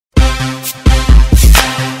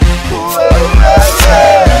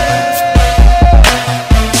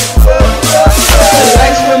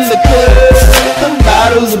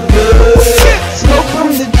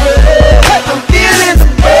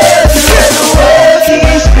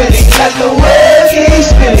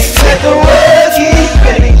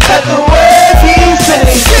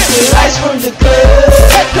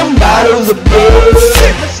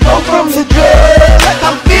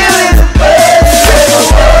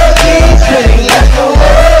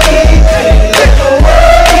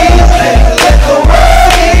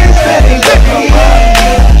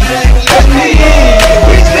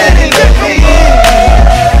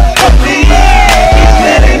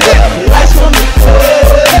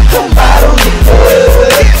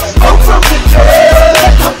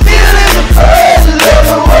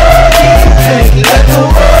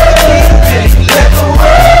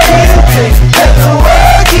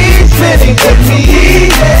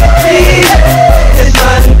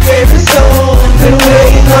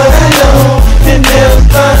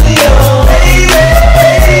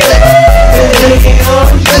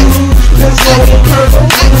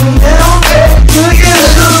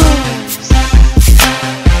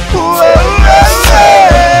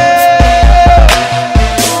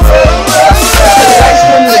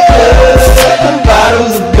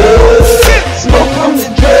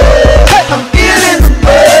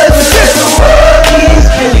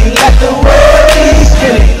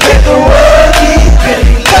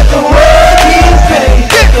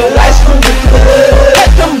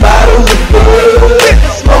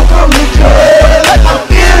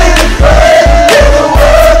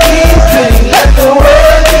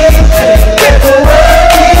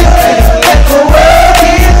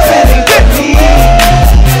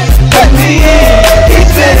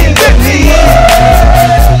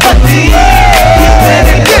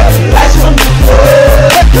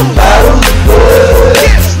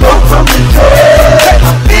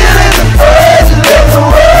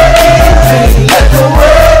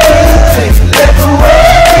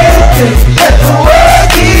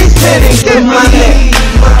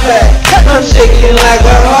I'm shaking like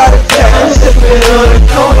a heart attack. I'm sipping on the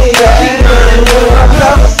cognac. She running with my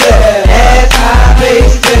pepper set. Ass high,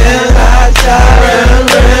 face down, high side, round,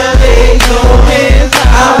 legs on hands.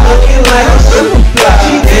 I'm looking like a superfly.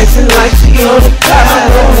 She dancing like she on the top. I'm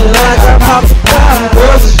rolling like a pop.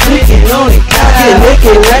 Girls is drinking on the couch. Get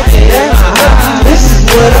naked, ratchet at my house. This is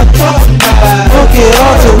what I'm talking about. Don't get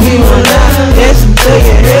off till we run out. Dancing till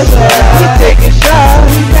your hair's out. We taking shots,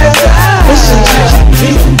 we pass out. Listen to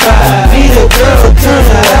you, be the girl, turn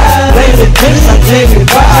her out. Blame the drinks, I blame your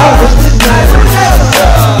body.